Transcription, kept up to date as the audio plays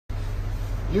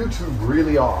YouTube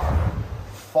really are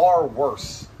far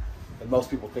worse than most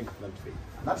people think of them to be.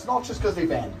 And that's not just because they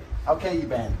banned me. Okay, you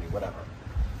banned me, whatever.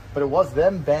 But it was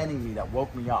them banning me that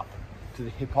woke me up to the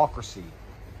hypocrisy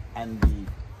and the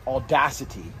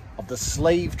audacity of the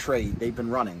slave trade they've been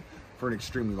running for an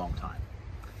extremely long time.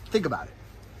 Think about it.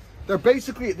 They're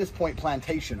basically, at this point,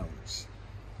 plantation owners,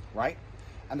 right?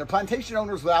 And they're plantation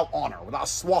owners without honor, without a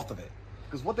swath of it.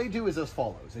 Because what they do is as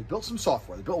follows. They built some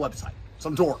software, they built a website,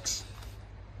 some dorks.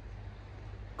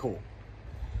 Cool.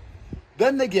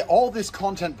 Then they get all this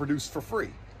content produced for free.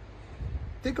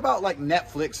 Think about like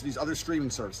Netflix and these other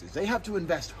streaming services. They have to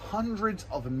invest hundreds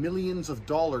of millions of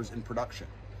dollars in production.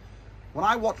 When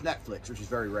I watch Netflix, which is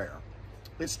very rare,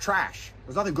 it's trash.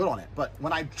 There's nothing good on it. But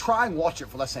when I try and watch it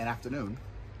for, let's say, an afternoon,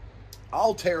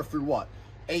 I'll tear through what?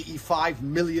 $85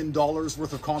 million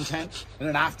worth of content in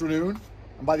an afternoon.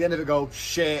 And by the end of it, go,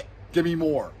 shit, give me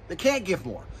more. They can't give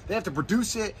more. They have to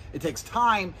produce it. It takes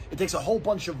time. It takes a whole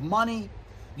bunch of money.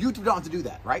 YouTube don't have to do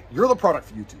that, right? You're the product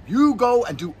for YouTube. You go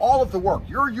and do all of the work.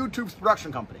 You're YouTube's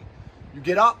production company. You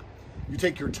get up, you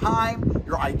take your time,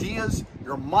 your ideas,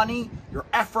 your money, your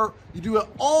effort. You do it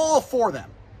all for them.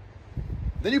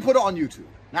 Then you put it on YouTube.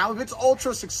 Now, if it's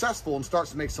ultra successful and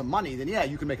starts to make some money, then yeah,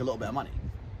 you can make a little bit of money.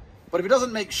 But if it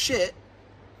doesn't make shit,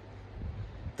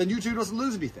 then YouTube doesn't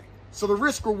lose anything. So the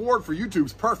risk reward for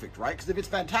YouTube's perfect, right? Because if it's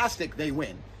fantastic, they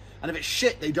win. And if it's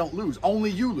shit, they don't lose.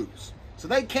 Only you lose. So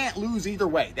they can't lose either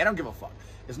way. They don't give a fuck.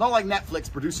 It's not like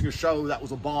Netflix producing a show that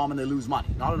was a bomb and they lose money.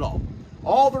 Not at all.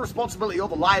 All the responsibility, all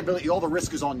the liability, all the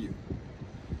risk is on you.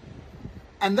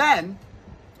 And then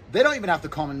they don't even have the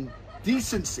common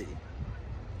decency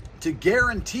to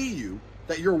guarantee you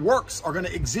that your works are going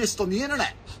to exist on the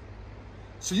internet.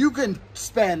 So you can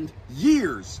spend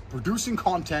years producing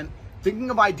content,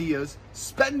 thinking of ideas,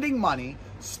 spending money,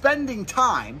 spending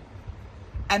time,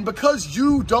 and because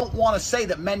you don't want to say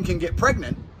that men can get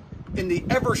pregnant in the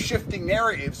ever-shifting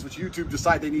narratives which YouTube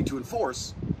decide they need to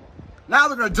enforce, now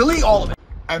they're going to delete all of it.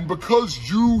 And because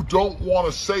you don't want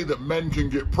to say that men can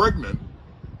get pregnant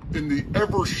in the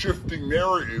ever-shifting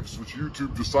narratives which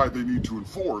YouTube decide they need to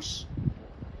enforce,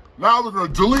 now they're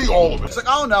going to delete all of it. It's like,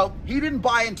 oh no, he didn't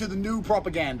buy into the new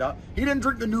propaganda. He didn't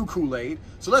drink the new Kool-Aid.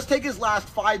 So let's take his last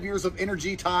 5 years of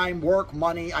energy, time, work,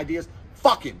 money, ideas.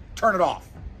 Fuck him. Turn it off.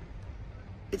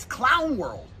 It's clown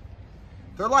world.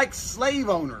 They're like slave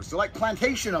owners. They're like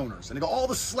plantation owners. And they got all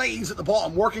the slaves at the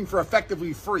bottom working for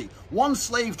effectively free. One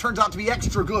slave turns out to be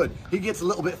extra good. He gets a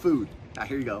little bit of food. Now,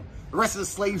 here you go. The rest of the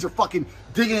slaves are fucking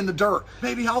digging in the dirt.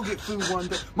 Maybe I'll get food one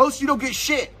day. Most of you don't get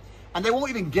shit. And they won't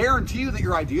even guarantee you that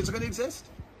your ideas are going to exist.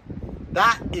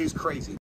 That is crazy.